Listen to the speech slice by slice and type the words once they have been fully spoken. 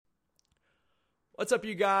What's up,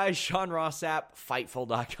 you guys? Sean Rossap,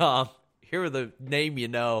 Fightful.com. Here with the name you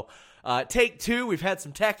know. Take two, we've had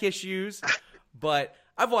some tech issues, but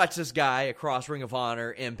I've watched this guy across Ring of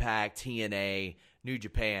Honor, Impact, TNA, New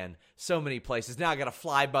Japan, so many places. Now I got a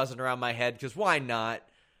fly buzzing around my head because why not?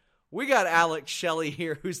 We got Alex Shelley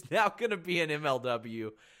here, who's now going to be in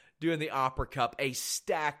MLW doing the Opera Cup, a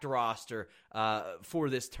stacked roster for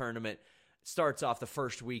this tournament. Starts off the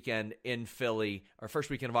first weekend in Philly, or first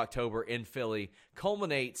weekend of October in Philly,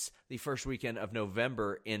 culminates the first weekend of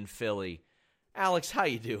November in Philly. Alex, how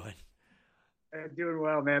you doing? I'm doing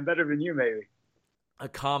well, man. Better than you, maybe. A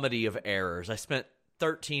comedy of errors. I spent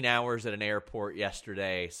 13 hours at an airport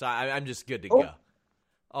yesterday, so I'm just good to go.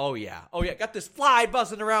 Oh, yeah. Got this fly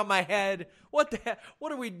buzzing around my head. What the heck?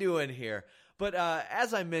 What are we doing here? But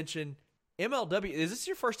as I mentioned, MLW, is this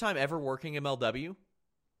your first time ever working MLW?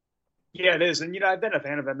 Yeah, it is. And, I've been a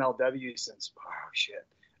fan of MLW since,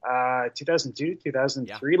 2002,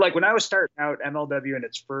 2003. Yeah. Like, when I was starting out, MLW in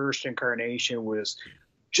its first incarnation was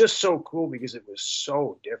just so cool because it was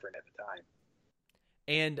so different at the time.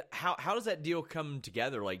 And how does that deal come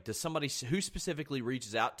together? Like, does somebody who specifically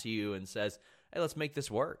reaches out to you and says, hey, let's make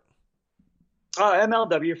this work?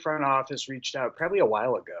 MLW front office reached out probably a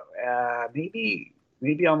while ago,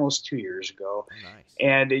 maybe almost 2 years ago. Oh, nice.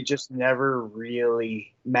 And it just never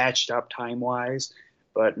really matched up time-wise.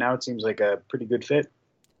 But now it seems like a pretty good fit.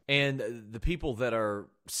 And the people that are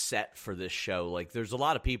set for this show, like there's a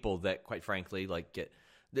lot of people that, quite frankly, like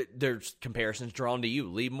there's comparisons drawn to you.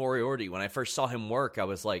 Lee Moriarty, when I first saw him work, I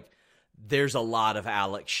was like, there's a lot of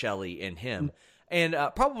Alex Shelley in him. And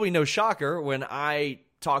probably no shocker, when I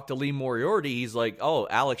talked to Lee Moriarty, he's like, oh,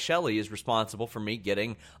 Alex Shelley is responsible for me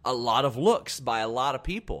getting a lot of looks by a lot of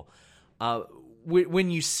people.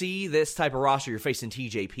 When you see this type of roster, you're facing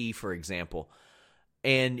TJP, for example,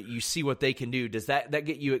 and you see what they can do, does that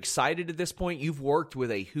get you excited at this point? You've worked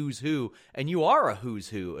with a who's who, and you are a who's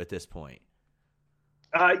who at this point.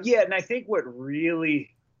 Yeah, and I think what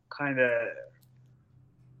really kind of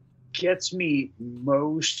gets me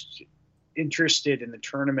most interested in the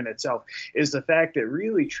tournament itself is the fact that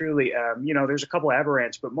really, truly, there's a couple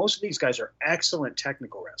aberrants, but most of these guys are excellent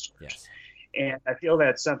technical wrestlers. Yes. And I feel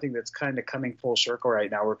that's something that's kind of coming full circle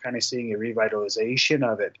right now. We're kind of seeing a revitalization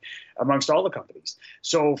of it amongst all the companies.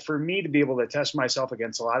 So for me to be able to test myself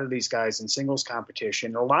against a lot of these guys in singles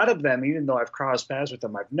competition, a lot of them, even though I've crossed paths with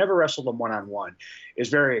them, I've never wrestled them one-on-one, is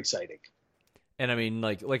very exciting. And I mean,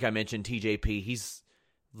 like I mentioned, TJP, he's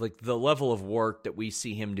like the level of work that we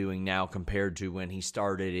see him doing now compared to when he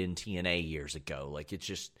started in TNA years ago. Like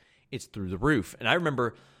it's through the roof. And I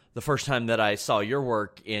remember the first time that I saw your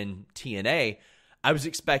work in TNA, I was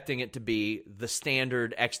expecting it to be the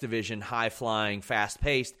standard X Division, high flying, fast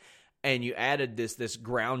paced, and you added this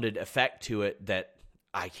grounded effect to it that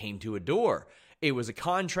I came to adore. It was a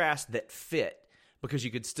contrast that fit because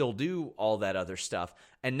you could still do all that other stuff.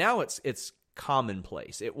 And now it's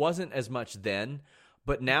commonplace. It wasn't as much then,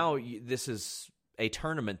 but now this is a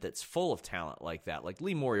tournament that's full of talent like that. Like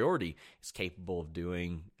Lee Moriarty is capable of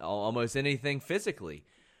doing almost anything physically.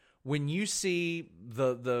 When you see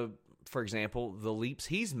for example, the leaps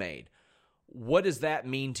he's made, what does that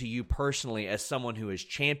mean to you personally as someone who has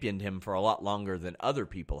championed him for a lot longer than other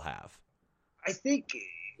people have? I think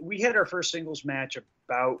we had our first singles match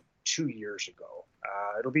about 2 years ago.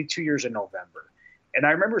 It'll be 2 years in November. And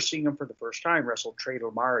I remember seeing him for the first time wrestle Trey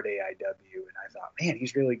Lamar at AIW, and I thought, man,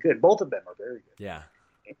 he's really good. Both of them are very good. Yeah.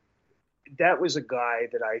 And that was a guy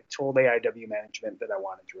that I told AIW management that I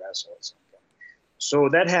wanted to wrestle at some point. So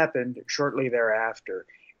that happened shortly thereafter.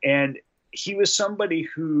 And he was somebody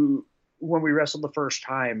who, when we wrestled the first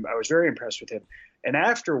time, I was very impressed with him. And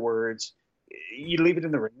afterwards, you leave it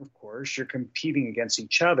in the ring, of course. You're competing against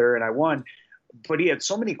each other, and I won. But he had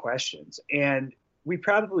so many questions. And we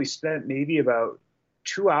probably spent maybe about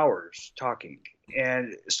 2 hours talking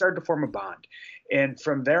and started to form a bond. And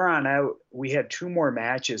from there on out, we had 2 more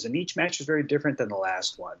matches, and each match was very different than the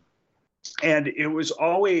last one. And it was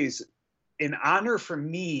always an honor for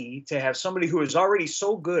me to have somebody who is already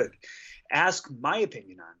so good ask my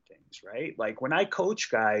opinion on things, right? Like when I coach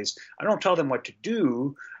guys, I don't tell them what to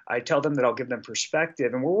do. I tell them that I'll give them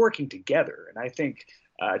perspective, and we're working together. And I think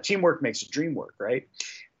teamwork makes the dream work, right?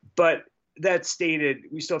 But that stated,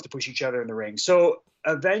 we still have to push each other in the ring. So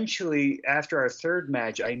eventually, after our third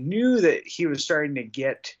match, I knew that he was starting to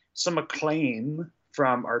get some acclaim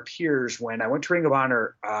from our peers when I went to Ring of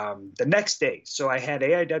Honor the next day. So I had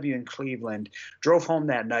AIW in Cleveland, drove home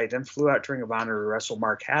that night, then flew out to Ring of Honor to wrestle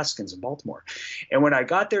Mark Haskins in Baltimore. And when I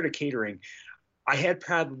got there to catering, I had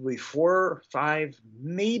probably 4, 5,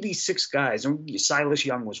 maybe 6 guys. And Silas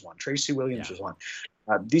Young was one. Tracy Williams was one.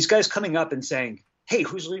 these guys coming up and saying, hey,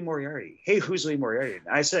 who's Lee Moriarty? Hey, who's Lee Moriarty? And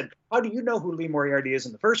I said, how do you know who Lee Moriarty is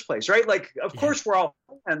in the first place, right? Like, of course, we're all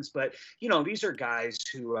fans, but, these are guys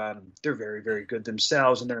who they're very, very good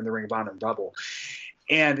themselves, and they're in the Ring of Honor double.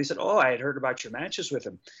 And they said, oh, I had heard about your matches with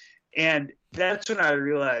him. And that's when I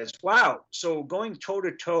realized, wow, so going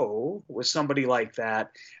toe-to-toe with somebody like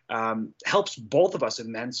that helps both of us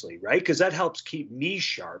immensely, right? Because that helps keep me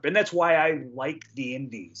sharp. And that's why I like the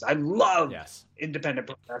indies. I love independent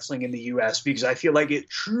pro wrestling in the U.S. because I feel like it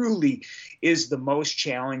truly is the most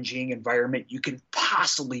challenging environment you can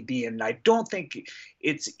possibly be in. And I don't think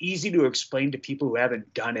it's easy to explain to people who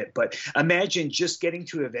haven't done it. But imagine just getting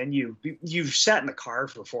to a venue. You've sat in the car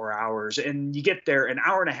for 4 hours, and you get there an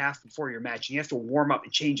hour and a half before your match, and you have to warm up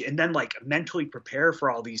and change, and then like mentally prepare for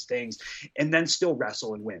all these things, and then still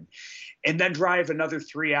wrestle and win, and then drive another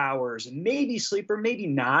 3 hours and maybe sleep or maybe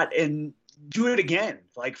not, and do it again,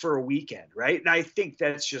 like for a weekend, right? And I think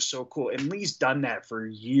that's just so cool. And Lee's done that for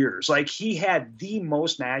years. Like, he had the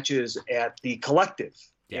most matches at the Collective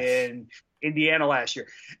in Indiana last year.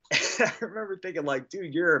 I remember thinking, like,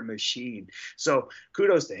 dude, you're a machine. So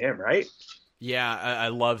kudos to him, right? Yeah, I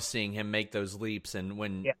love seeing him make those leaps. And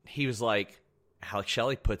when he was like, Alex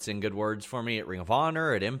Shelley puts in good words for me at Ring of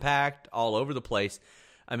Honor, at Impact, all over the place.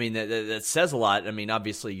 I mean, that says a lot. I mean,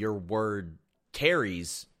 obviously your word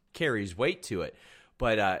carries weight to it.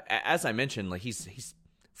 But as I mentioned, like, he's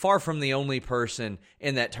far from the only person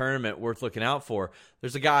in that tournament worth looking out for.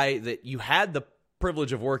 There's a guy that you had the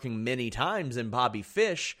privilege of working many times in, Bobby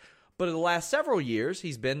Fish, but in the last several years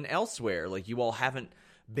he's been elsewhere. Like, you all haven't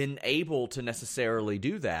been able to necessarily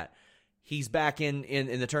do that. He's back in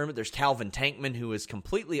the tournament. There's Calvin Tankman, who is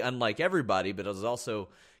completely unlike everybody, but is also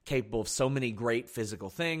capable of so many great physical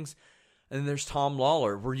things. And then there's Tom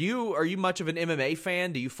Lawler. Are you much of an MMA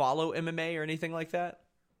fan? Do you follow MMA or anything like that?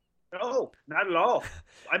 No, not at all.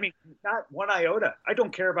 I mean, not one iota. I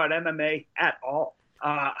don't care about MMA at all.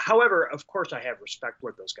 However, of course, I have respect for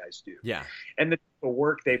what those guys do. Yeah. And the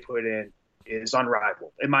work they put in is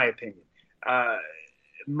unrivaled, in my opinion.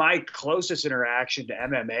 My closest interaction to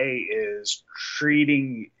MMA is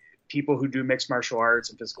treating people who do mixed martial arts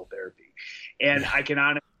and physical therapy. And I can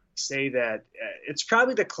honestly say that it's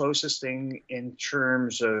probably the closest thing in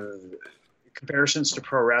terms of comparisons to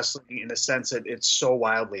pro wrestling, in the sense that it's so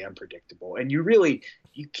wildly unpredictable, and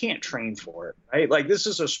you can't train for it, right? Like, this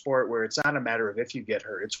is a sport where it's not a matter of if you get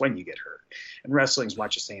hurt, it's when you get hurt. And wrestling's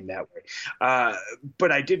much the same that way.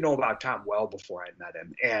 But I did know about Tom well before I met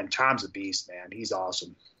him, and Tom's a beast, man. He's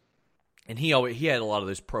awesome. And he had a lot of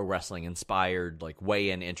those pro wrestling inspired, like,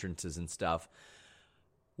 weigh-in entrances and stuff.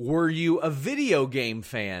 Were you a video game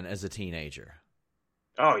fan as a teenager?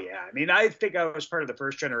 Oh, yeah. I mean, I think I was part of the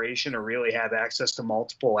first generation to really have access to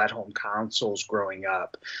multiple at-home consoles growing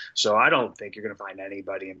up. So I don't think you're going to find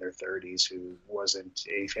anybody in their 30s who wasn't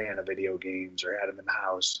a fan of video games or had them in the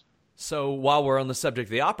house. So while we're on the subject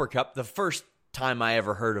of the Opera Cup, the first time I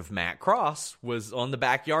ever heard of Matt Cross was on the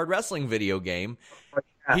Backyard Wrestling video game.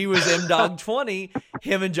 He was M-Dog 20.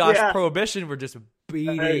 Him and Josh Prohibition were just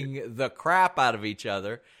beating the crap out of each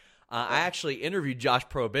other. I actually interviewed Josh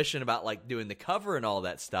Prohibition about, like, doing the cover and all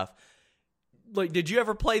that stuff. Like, did you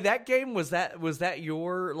ever play that game? Was that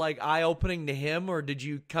your, like, eye-opening to him, or did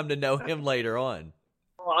you come to know him later on?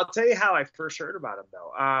 Well, I'll tell you how I first heard about him,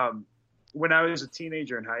 though. When I was a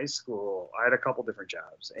teenager in high school, I had a couple different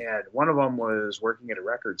jobs, and one of them was working at a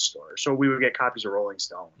record store. So we would get copies of Rolling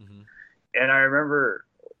Stone. Mm-hmm. And I remember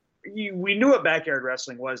we knew what Backyard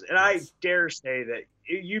Wrestling was, and I dare say that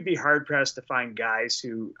you'd be hard-pressed to find guys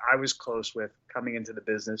who I was close with coming into the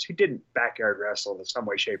business who didn't backyard wrestle in some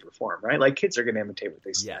way, shape, or form, right? Like, kids are going to imitate what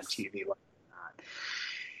they see on TV, like not.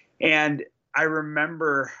 And I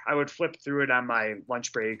remember I would flip through it on my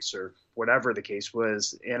lunch breaks or whatever the case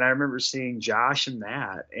was, and I remember seeing Josh in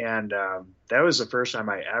that, and that was the first time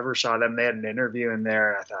I ever saw them. They had an interview in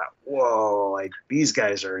there, and I thought, whoa, like, these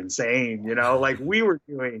guys are insane, like we were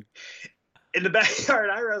doing in the backyard.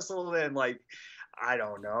 I wrestled in, like, I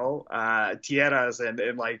don't know, tiaras and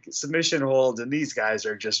like submission holds, and these guys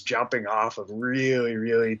are just jumping off of really,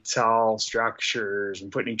 really tall structures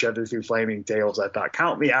and putting each other through flaming tails. I thought,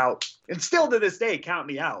 count me out. And still to this day, count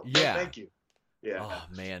me out. Yeah. Thank you. Yeah.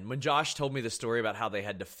 Oh, man. When Josh told me the story about how they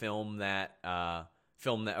had to film that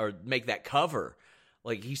or make that cover,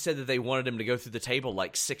 like, he said that they wanted him to go through the table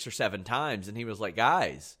like 6 or 7 times. And he was like,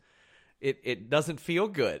 guys, it doesn't feel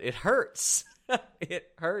good. It hurts.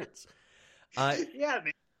 It hurts. Yeah,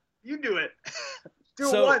 man, you do it.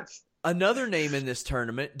 Do it once. Another name in this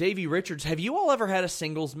tournament, Davey Richards. Have you all ever had a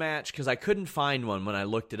singles match? Because I couldn't find one when I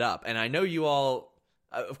looked it up. And I know you all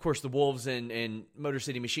of course, the Wolves and Motor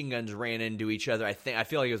City Machine Guns ran into each other. I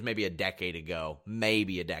feel like it was maybe a decade ago,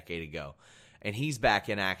 and he's back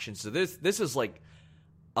in action. So this is like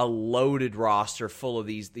a loaded roster full of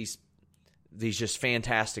these just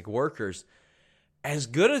fantastic workers. As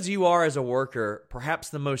good as you are as a worker, perhaps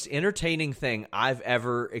the most entertaining thing I've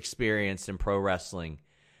ever experienced in pro wrestling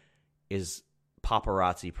is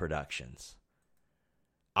Paparazzi Productions.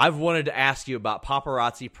 I've wanted to ask you about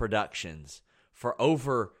Paparazzi Productions for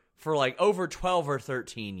over 12 or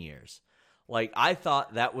 13 years. Like, I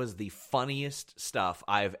thought that was the funniest stuff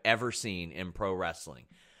I've ever seen in pro wrestling.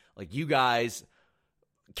 Like, you guys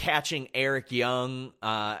catching Eric Young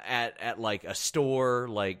at like a store,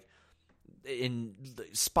 like in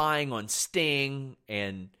spying on Sting,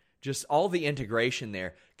 and just all the integration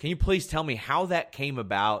there. Can you please tell me how that came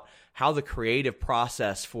about, how the creative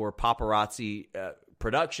process for Paparazzi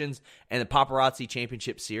Productions and the Paparazzi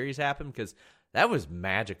Championship Series happened? Because that was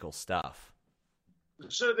magical stuff.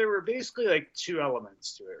 So there were basically like two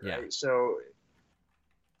elements to it, right? Yeah. So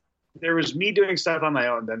there was me doing stuff on my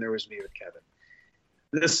own, then there was me with Kevin.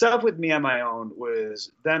 The stuff with me on my own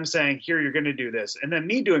was them saying, here, you're going to do this, and then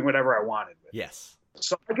me doing whatever I wanted with it. Yes.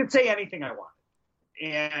 So I could say anything I wanted.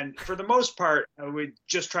 And for the most part, I would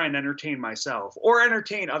just try and entertain myself or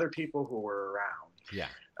entertain other people who were around. Yeah.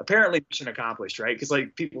 Apparently mission accomplished, right? Because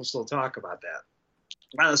like people still talk about that.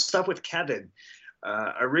 The stuff with Kevin,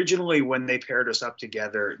 originally when they paired us up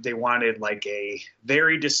together, they wanted like a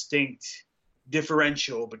very distinct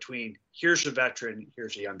differential between here's a veteran,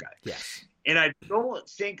 here's a young guy. Yes. And I don't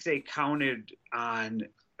think they counted on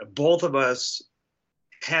both of us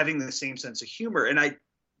having the same sense of humor. And I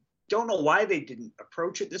don't know why they didn't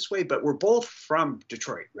approach it this way, but we're both from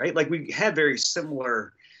Detroit, right? Like we had very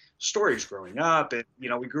similar stories growing up, and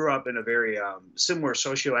we grew up in a very similar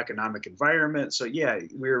socioeconomic environment. So yeah,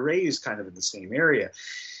 we were raised kind of in the same area.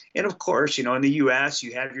 And of course, in the U.S.,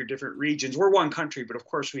 you have your different regions. We're one country, but of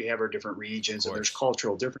course we have our different regions, and there's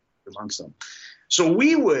cultural differences amongst them. So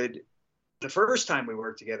we would, the first time we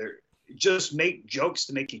worked together, just make jokes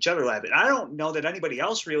to make each other laugh. And I don't know that anybody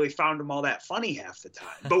else really found them all that funny half the time,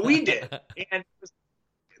 but we did. And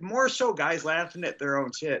more so guys laughing at their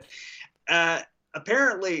own shit.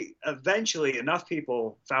 Apparently, eventually, enough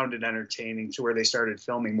people found it entertaining to where they started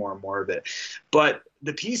filming more and more of it. But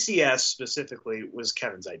the PCS specifically was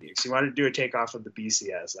Kevin's idea, because he wanted to do a takeoff of the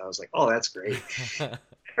BCS. I was like, oh, that's great.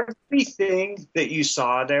 Everything that you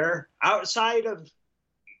saw there, outside of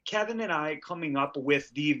Kevin and I coming up with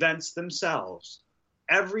the events themselves,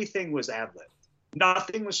 everything was ad-libbed.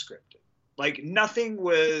 Nothing was scripted. Like, nothing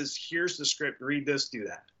was, here's the script, read this, do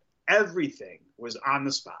that. Everything was on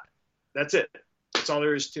the spot. That's it. That's all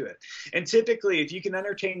there is to it. And typically, if you can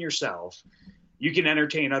entertain yourself, you can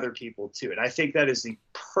entertain other people too. And I think that is the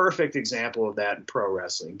perfect example of that in pro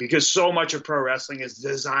wrestling, because so much of pro wrestling is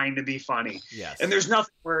designed to be funny. Yes. And there's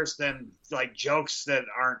nothing worse than like jokes that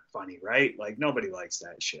aren't funny, right? Like nobody likes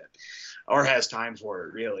that shit or has time for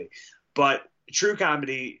it, really. But true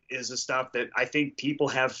comedy is the stuff that I think people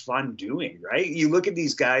have fun doing, right? You look at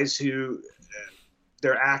these guys who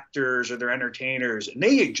they're actors or they're entertainers, and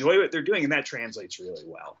they enjoy what they're doing, and that translates really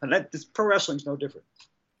well. And pro wrestling's no different.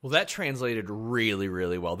 Well, that translated really,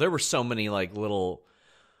 really well. There were so many like little,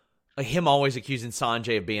 like him always accusing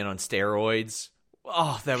Sanjay of being on steroids.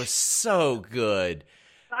 Oh, that was so good.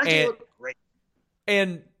 Sanjay looked great.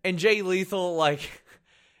 And Jay Lethal, like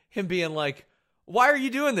him being like, "Why are you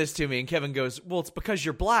doing this to me?" And Kevin goes, "Well, it's because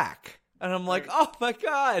you're black." And I'm like, "Oh my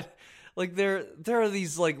God!" Like there are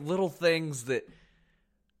these like little things that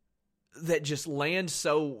just land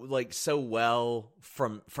so well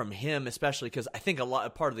from him, especially because I think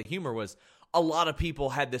part of the humor was a lot of people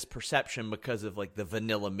had this perception because of like the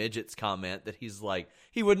vanilla midgets comment that he's like,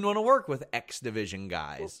 he wouldn't want to work with X division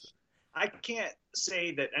guys. I can't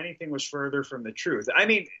say that anything was further from the truth. I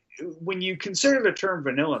mean, when you consider the term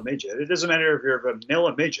vanilla midget, it doesn't matter if you're a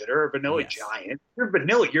vanilla midget or a vanilla giant. You're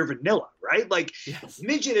vanilla, right? Like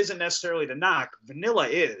midget isn't necessarily the knock. Vanilla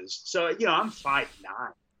is. So, I'm 5'9".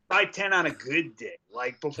 5'10" on a good day,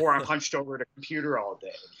 like before I'm hunched over at a computer all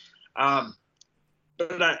day.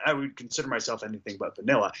 But I would consider myself anything but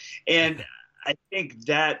vanilla. And I think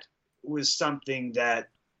that was something that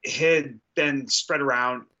had been spread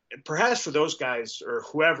around. Perhaps for those guys or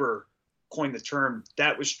whoever coined the term,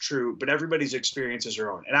 that was true, but everybody's experience is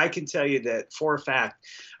their own. And I can tell you that for a fact,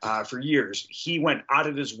 for years, he went out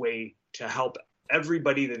of his way to help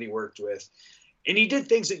everybody that he worked with. And he did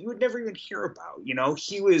things that you would never even hear about.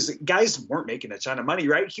 Guys weren't making a ton of money,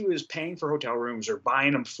 right? He was paying for hotel rooms or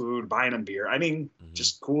buying them food, buying them beer. I mean,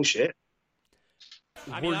 just cool shit.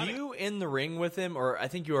 Were you in the ring with him, or I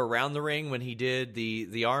think you were around the ring when he did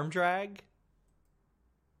the arm drag?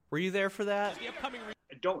 Were you there for that?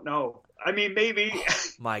 I don't know. I mean, maybe.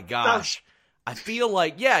 My gosh. I feel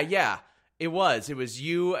like, yeah. It was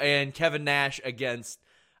you and Kevin Nash against,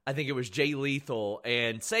 I think it was Jay Lethal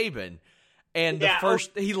and Sabin. And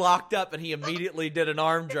he locked up and he immediately did an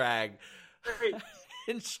arm drag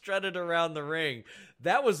and strutted around the ring.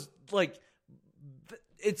 That was like,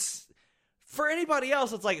 it's, for anybody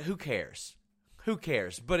else, it's like, who cares? Who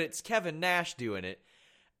cares? But it's Kevin Nash doing it.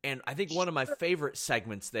 And I think one of my favorite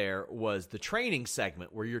segments there was the training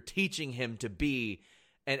segment where you're teaching him to be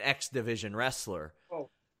an X Division wrestler. Oh, of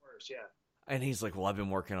course, yeah. And he's like, well, I've been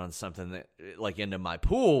working on something that, like, into my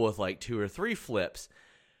pool with like 2 or 3 flips.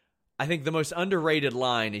 I think the most underrated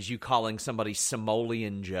line is you calling somebody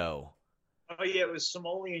Samoleon Joe. Oh, yeah, it was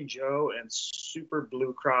Samoleon Joe and Super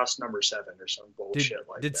Blue Cross number 7 or some bullshit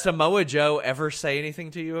like that. Did Samoa Joe ever say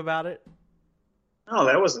anything to you about it? No,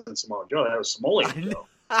 that wasn't Samoa Joe. That was Samoleon Joe.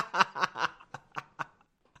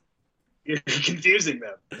 You're confusing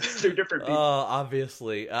them. They're different people. Oh,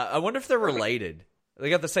 obviously. I wonder if they're related. They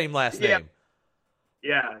got the same last name.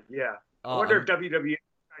 Yeah. I wonder if WWE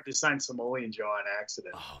tried to sign Samoleon Joe on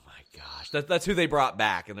accident. Oh, my gosh. That's who they brought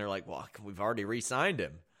back. And they're like, well, we've already re-signed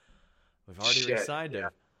him. Him.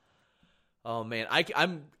 Oh, man.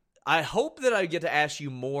 I hope that I get to ask you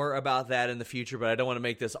more about that in the future, but I don't want to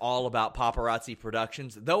make this all about Paparazzi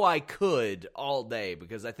Productions, though I could all day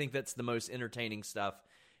because I think that's the most entertaining stuff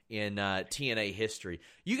in TNA history.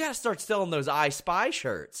 You got to start selling those I Spy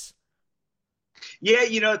shirts. Yeah,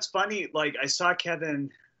 it's funny. Like, I saw Kevin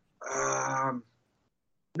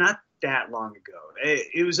not that long ago.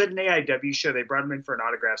 It was at an AIW show. They brought him in for an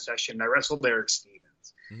autograph session, and I wrestled Eric Stevens.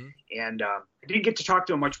 Mm-hmm. And I didn't get to talk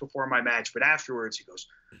to him much before my match, but afterwards he goes,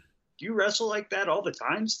 do you wrestle like that all the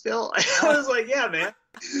time still? I was like, yeah, man,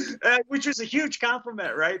 which was a huge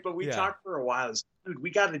compliment, right? But we talked for a while. Was, dude, we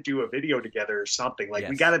got to do a video together or something. Like,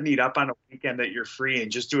 we got to meet up on a weekend that you're free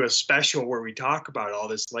and just do a special where we talk about all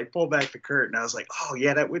this, like pull back the curtain. I was like, oh,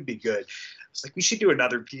 yeah, that would be good. I was like, we should do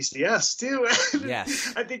another PCS too.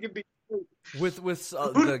 Yes. I think it'd be cool. With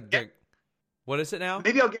what is it now?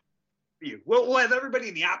 Maybe I'll get you. We'll have everybody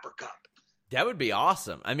in the Opera Cup. That would be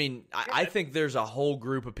awesome. I mean, I think there's a whole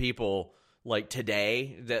group of people like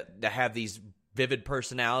today that have these vivid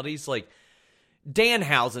personalities. Like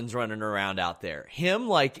Danhausen's running around out there. Him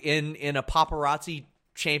like in a Paparazzi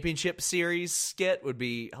Championship Series skit would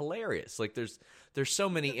be hilarious. Like there's so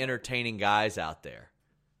many entertaining guys out there.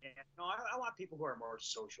 Yeah, no, I want people who are more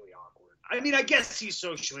socially awkward. I mean, I guess he's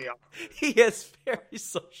socially awkward. He is very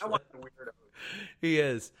social. I want the weirdo. He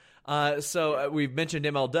is. So we've mentioned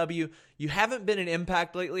MLW. You haven't been in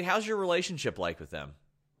Impact lately. How's your relationship like with them?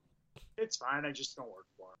 It's fine. I just don't work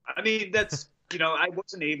for them. I mean, that's, I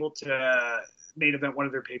wasn't able to main event one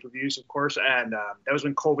of their pay-per-views, of course, and that was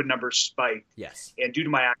when COVID numbers spiked. Yes. And due to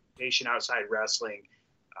my occupation outside wrestling,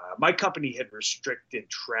 my company had restricted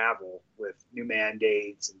travel with new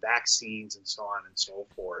mandates and vaccines and so on and so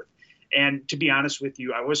forth. And to be honest with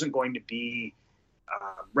you, I wasn't going to be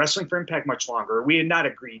wrestling for Impact much longer. We had not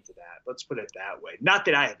agreed to that. Let's put it that way. Not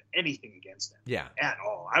that I have anything against them at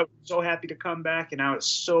all. I was so happy to come back, and I was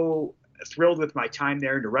so thrilled with my time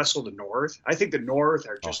there and to wrestle the North. I think the North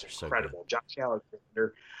are just incredible. So Josh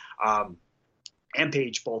Alexander and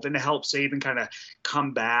Paige Bolton to help Sabin kind of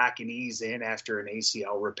come back and ease in after an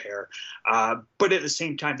ACL repair. But at the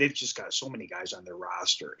same time, they've just got so many guys on their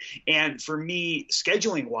roster. And for me,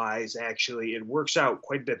 scheduling wise, actually, it works out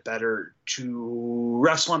quite a bit better to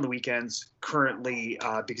wrestle on the weekends currently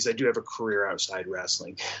because I do have a career outside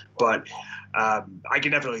wrestling. But I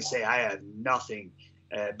can definitely say I have nothing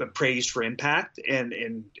but praise for Impact and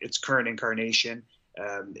in its current incarnation.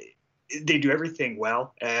 They do everything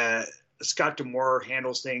well. Scott D'Amore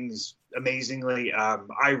handles things amazingly.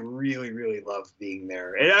 I really, really love being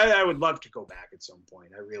there. And I would love to go back at some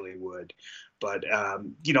point. I really would. But, I've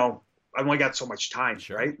only got so much time,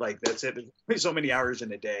 right? Like, that's it. There's so many hours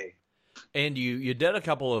in a day. And you did a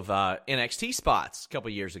couple of NXT spots a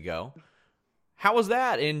couple years ago. How was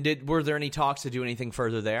that? And were there any talks to do anything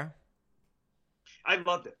further there? I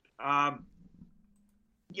loved it.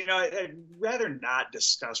 I'd rather not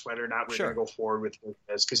discuss whether or not we're going to go forward with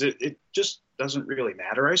this because it just doesn't really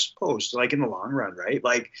matter, I suppose, like in the long run, right?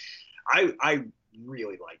 Like, I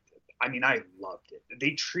really liked it. I mean, I loved it.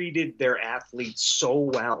 They treated their athletes so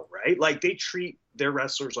well, right? Like, they treat their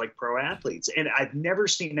wrestlers like pro athletes. And I've never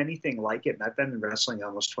seen anything like it. And I've been in wrestling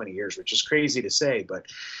almost 20 years, which is crazy to say. But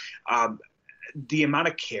the amount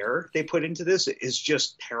of care they put into this is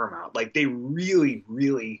just paramount. Like, they really,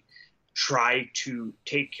 really try to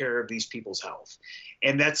take care of these people's health.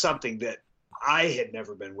 And that's something that I had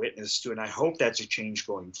never been witness to, and I hope that's a change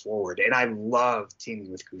going forward. And I love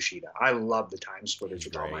teaming with Kushida. I love the Time Splitters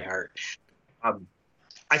with all my heart.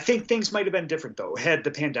 I think things might have been different, though, had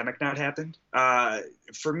the pandemic not happened.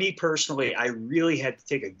 For me personally, I really had to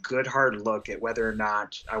take a good hard look at whether or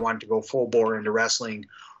not I wanted to go full bore into wrestling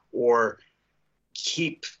or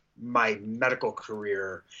keep my medical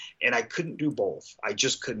career, and I couldn't do both. I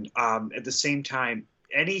just couldn't. At the same time,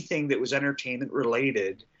 anything that was entertainment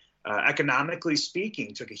related, economically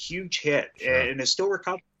speaking, took a huge hit, and is still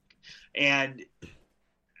recovering. And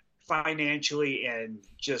financially and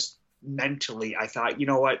just mentally, I thought, you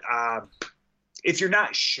know what? If you're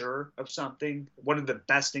not sure of something, one of the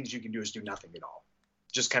best things you can do is do nothing at all.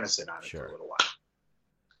 Just kind of sit on it for a little while.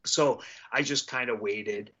 So I just kind of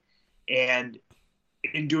waited, and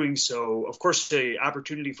in doing so, of course, the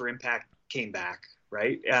opportunity for Impact came back,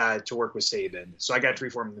 right, to work with Sabin. So I got to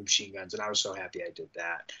reform the Machine Guns, and I was so happy I did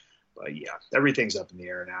that. But yeah, everything's up in the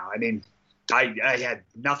air now. I mean, I had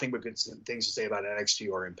nothing but good things to say about NXT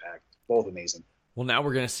or Impact. Both amazing. Well, now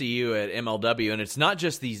we're going to see you at MLW, and it's not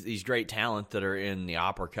just these great talent that are in the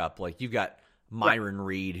Opera Cup. Like, you've got Myron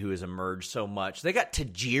Reed, who has emerged so much. They got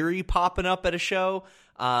Tajiri popping up at a show.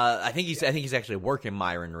 I think he's actually working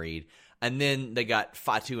Myron Reed. And then they got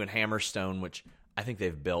Fatu and Hammerstone, which I think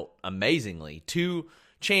they've built amazingly. Two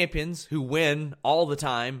champions who win all the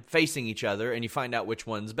time facing each other, and you find out which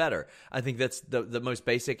one's better. I think that's the most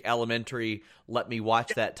basic, elementary, let me watch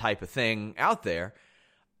that type of thing out there.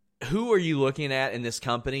 Who are you looking at in this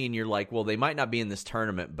company, and you're like, well, they might not be in this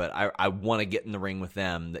tournament, but I want to get in the ring with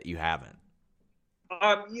them that you haven't?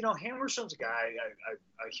 Hammerstone's a guy I'm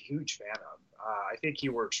a huge fan of. I think he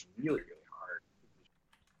works really, really hard.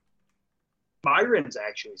 Myron's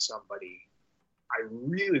actually somebody I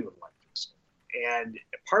really would like to see. And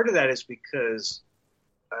part of that is because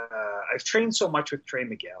I've trained so much with Trey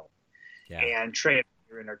Miguel. And Trey and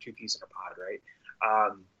Myron are two peas in a pod,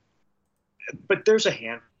 right? But there's a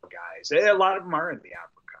handful of guys. A lot of them are in the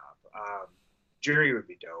Opera Cup. Jerry would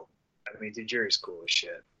be dope. I mean, Jerry's cool as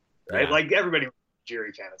shit, right? Yeah. Like, everybody was a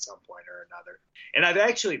Jerry fan at some point or another. And I've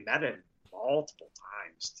actually met him multiple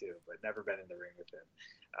times, too, but never been in the ring with him.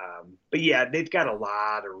 But, yeah, they've got a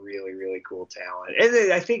lot of really, really cool talent.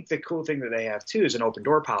 And I think the cool thing that they have, too, is an open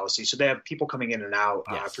door policy. So they have people coming in and out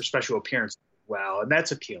for special appearances as well, and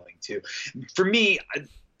that's appealing, too. For me,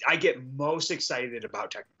 I get most excited about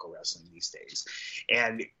technical wrestling these days.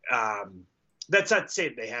 And that's not to say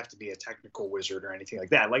they have to be a technical wizard or anything like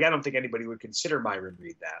that. Like, I don't think anybody would consider Myron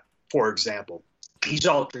Reed that, for example. He's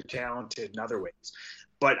ultra talented in other ways.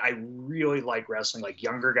 But I really like wrestling like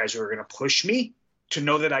younger guys who are going to push me to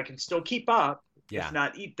know that I can still keep up, if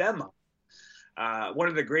not eat them up. One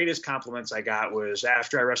of the greatest compliments I got was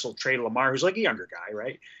after I wrestled Trey Lamar, who's like a younger guy,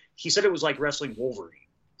 right? He said it was like wrestling Wolverine.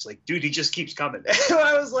 It's like, dude, he just keeps coming.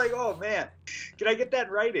 I was like, oh, man, can I get that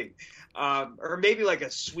in writing? Or maybe like a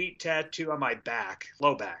sweet tattoo on my back,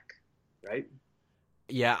 low back, right?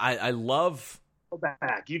 Yeah, I love... Low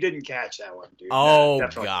back. You didn't catch that one, dude. Oh,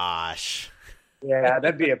 gosh. Yeah,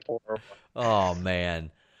 that'd be a poor one. Oh, man.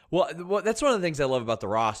 Well, that's one of the things I love about the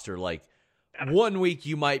roster. Like, one week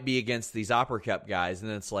you might be against these Opera Cup guys, and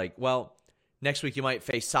then it's like, well, next week you might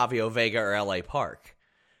face Savio Vega or L.A. Park.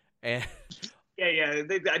 And... Yeah.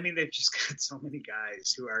 They've just got so many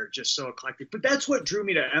guys who are just so eclectic. But that's what drew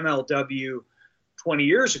me to MLW 20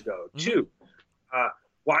 years ago, too.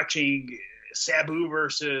 Watching Sabu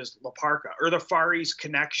versus La Parka, or the Far East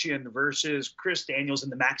Connection versus Chris Daniels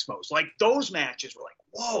and the Maximos. Like, those matches were like,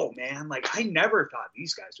 whoa, man. Like, I never thought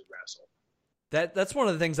these guys would wrestle. That's one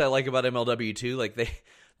of the things I like about MLW, too. Like,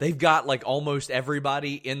 they've got, like, almost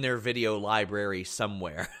everybody in their video library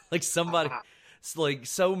somewhere. Like, somebody... It's like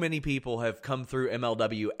so many people have come through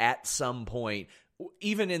MLW at some point,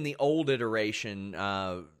 even in the old iteration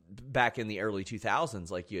back in the early 2000s,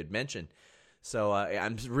 like you had mentioned. So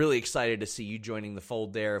I'm really excited to see you joining the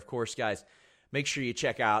fold there. Of course, guys, make sure you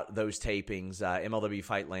check out those tapings, MLW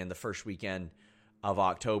Fightland, the first weekend of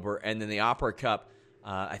October. And then the Opera Cup,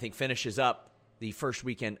 I think, finishes up the first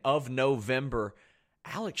weekend of November.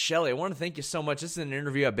 Alex Shelley, I want to thank you so much. This is an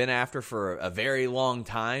interview I've been after for a very long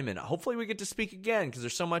time, and hopefully we get to speak again because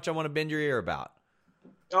there's so much I want to bend your ear about.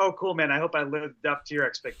 Oh, cool, man. I hope I lived up to your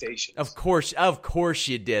expectations. Of course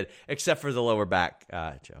you did, except for the lower back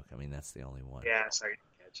joke. I mean, that's the only one. Yeah, sorry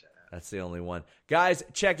to catch that. That's the only one. Guys,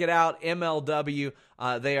 check it out, MLW.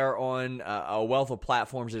 They are on a wealth of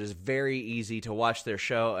platforms. It is very easy to watch their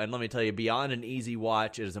show, and let me tell you, beyond an easy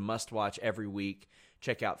watch, it is a must-watch every week.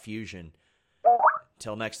 Check out Fusion.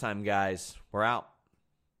 Until next time, guys, we're out.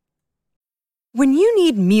 When you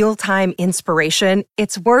need mealtime inspiration,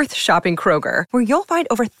 it's worth shopping Kroger, where you'll find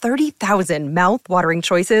over 30,000 mouth-watering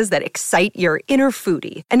choices that excite your inner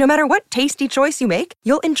foodie. And no matter what tasty choice you make,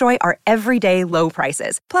 you'll enjoy our everyday low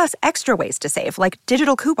prices, plus extra ways to save, like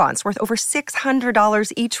digital coupons worth over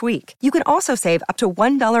 $600 each week. You can also save up to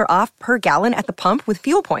 $1 off per gallon at the pump with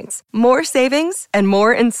fuel points. More savings and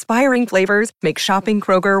more inspiring flavors make shopping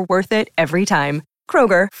Kroger worth it every time.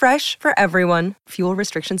 Kroger, fresh for everyone. Fuel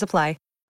restrictions apply.